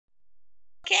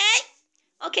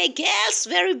Okay, girls,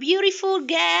 very beautiful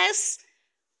girls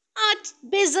at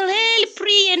Bezalel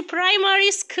Pre and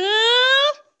Primary School.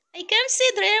 I can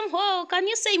see them. Oh, can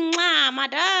you say "Mwah,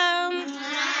 madam"?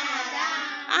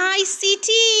 ICT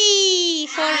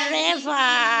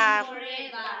forever.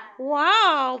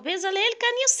 Wow, Bezalel,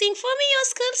 can you sing for me your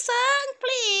school song,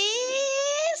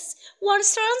 please? One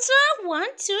stanza,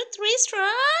 1, 2, 3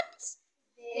 strut.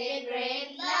 The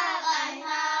great love I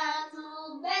have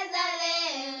to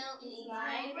Bezalel is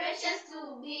my precious to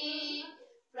be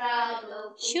proud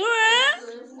of. Sure.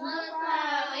 It's not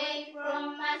far away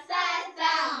from Masai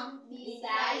town,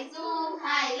 beside two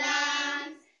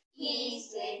highlands. He's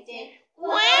rated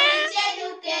quality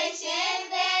education,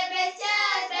 the best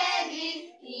child service.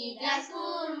 He's the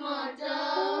school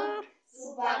motto.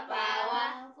 Superpower,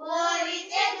 quality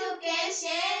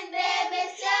education, the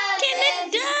best child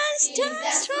service. He's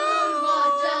the school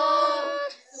motto.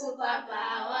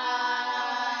 Superpower.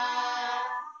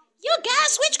 You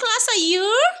guys, which class are you?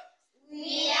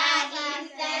 We are in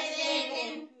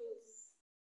session.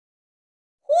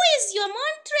 Who is your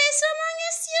montress among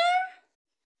us here?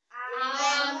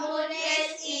 Our model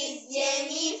is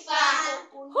Jennifer.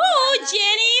 Who?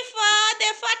 Jennifer,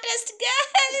 the fattest girl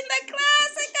in the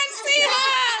class. I can see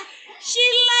her. She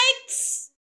likes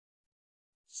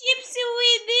chips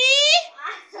with the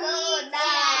Soda.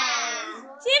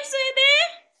 chips with the.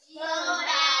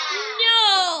 Soda.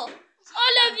 No,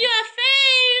 all of you are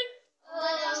failed.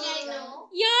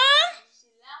 Yeah?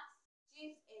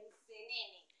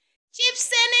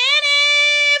 Chips and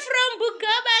Nene from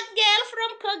Bukabak girl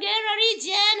from Kogera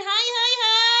region. Hi, hi,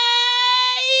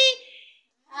 hi.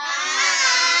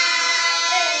 Hi.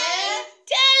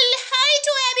 Tell hi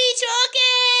to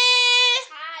Abichoke.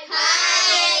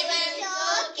 Hi,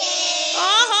 Abichoke.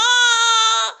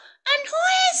 And who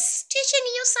is teaching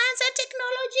you science and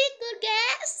technology, good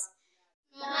guess?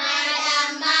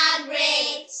 Madam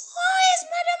Margaret. Who is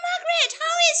Madam Margaret?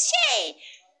 How is she?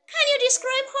 Can you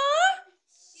describe her?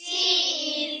 She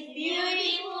is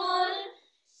beautiful.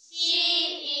 She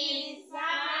is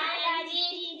smart.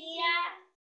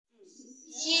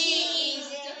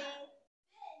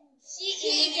 She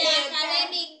is an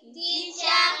academic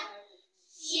teacher.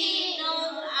 She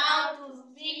knows how to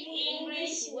speak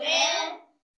English well.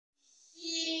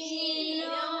 She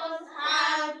knows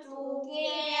how to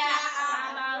care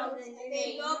about the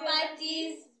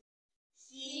properties.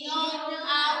 She knows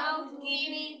how to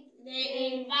keep the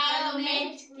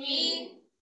environment clean.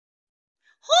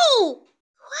 Who?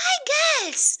 Why,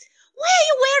 girls? Why are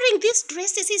you wearing these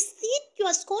dresses? Is it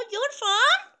your school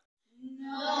uniform?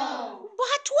 No.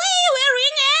 But why are you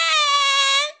wearing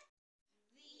it?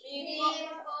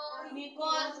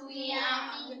 Because we are.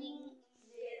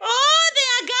 Oh, they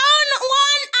are gone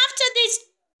one after the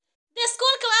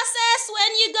school classes.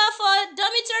 When you go for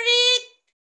dormitory,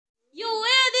 you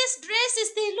wear these dresses.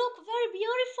 They look very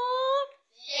beautiful.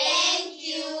 Thank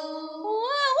you.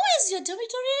 Wow, who is your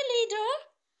dormitory leader?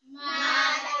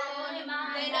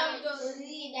 The doctor's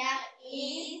leader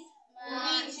is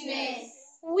witness.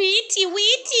 Witty.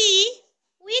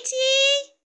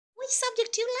 Which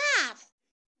subject do you love?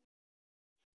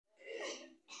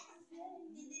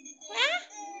 Huh?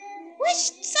 Which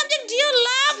subject do you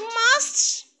love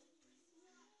most?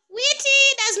 Witty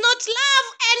does not love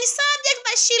any subject,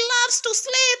 but she loves to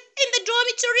sleep in the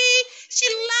dormitory. She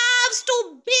loves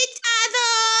to beat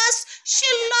others. She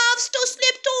loves to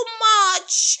sleep too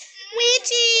much.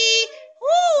 Witty.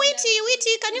 Oh,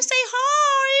 Witty, can you say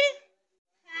hi?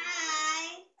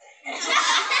 Hi.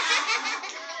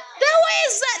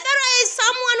 There is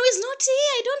someone who is not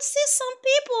here. I don't see some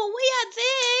people. Where are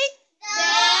they?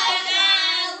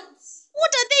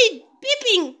 What are they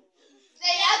beeping?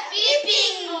 They are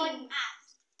peeping on us.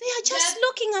 They are just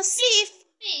looking as if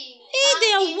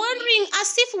they are wondering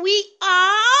as if we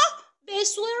are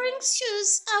best wearing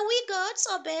shoes. Are we gods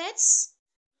or beds?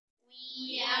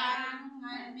 We are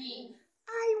mermaids.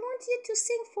 I want you to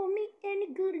sing for me any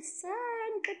good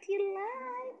song that you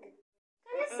like.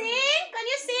 Can you sing? Can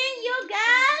you sing, you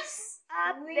girls?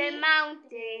 Up the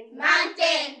mountain,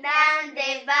 down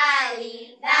the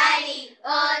valley,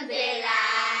 on the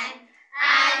land,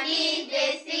 and in the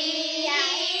sea.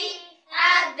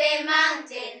 Up the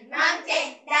mountain, down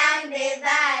the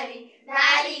valley,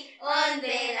 on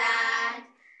the land,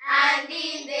 and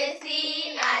in the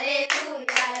sea.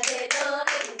 Hallelujah, the Lord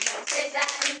is a special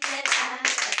in the land.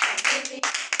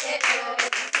 The Lord is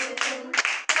good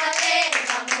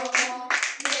forevermore.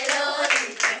 The Lord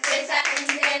is a special in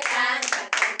the land.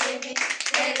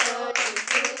 The Lord is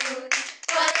good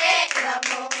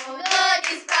forevermore. God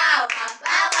is power,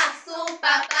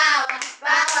 super power,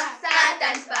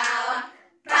 Satan's power,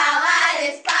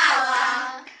 powerless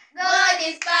power.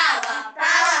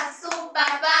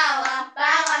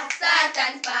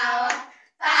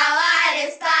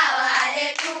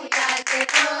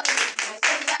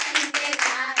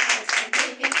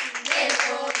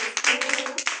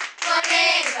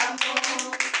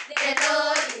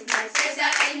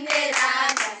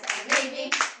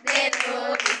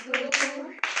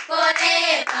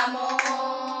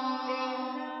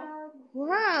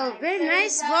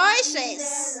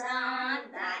 Yes.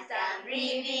 That I'm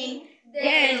breathing.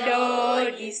 The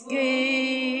Lord is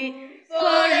good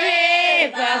forevermore.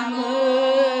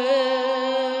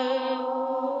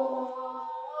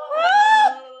 Oh,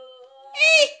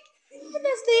 hey,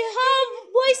 others, they have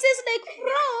voices like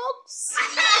frogs.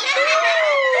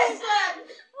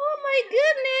 Oh my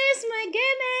goodness, my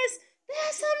goodness. There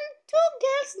are some two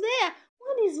girls there.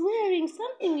 One is wearing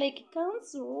something like a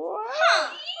kanzu.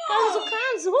 Kanzu.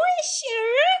 Who is she?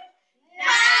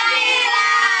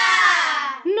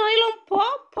 Nylon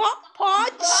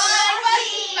pouch.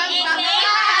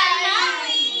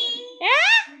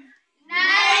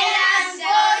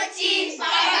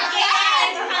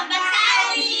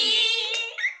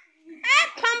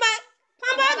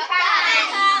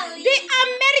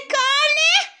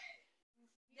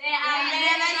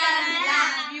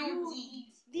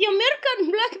 The American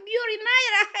Black Beauty,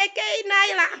 Naira, aka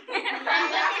Naira.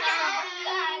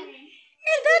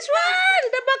 And that one,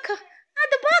 the back, at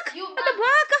the back,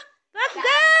 back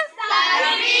girl.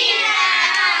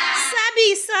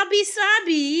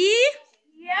 Sabi.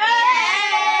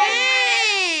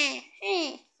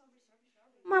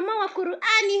 Mama wa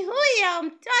Qur'ani huyo,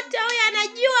 mtoto huyo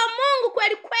anajua Mungu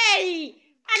kweli kweli.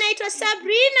 Anaitwa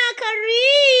Sabrina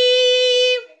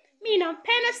Karim. Mimi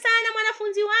nampenda sana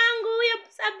mwanafunzi wangu huyo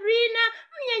Sabrina,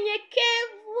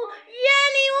 mnyenyekevu.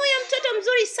 Yani huyo mtoto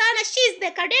mzuri sana. She's the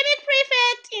academic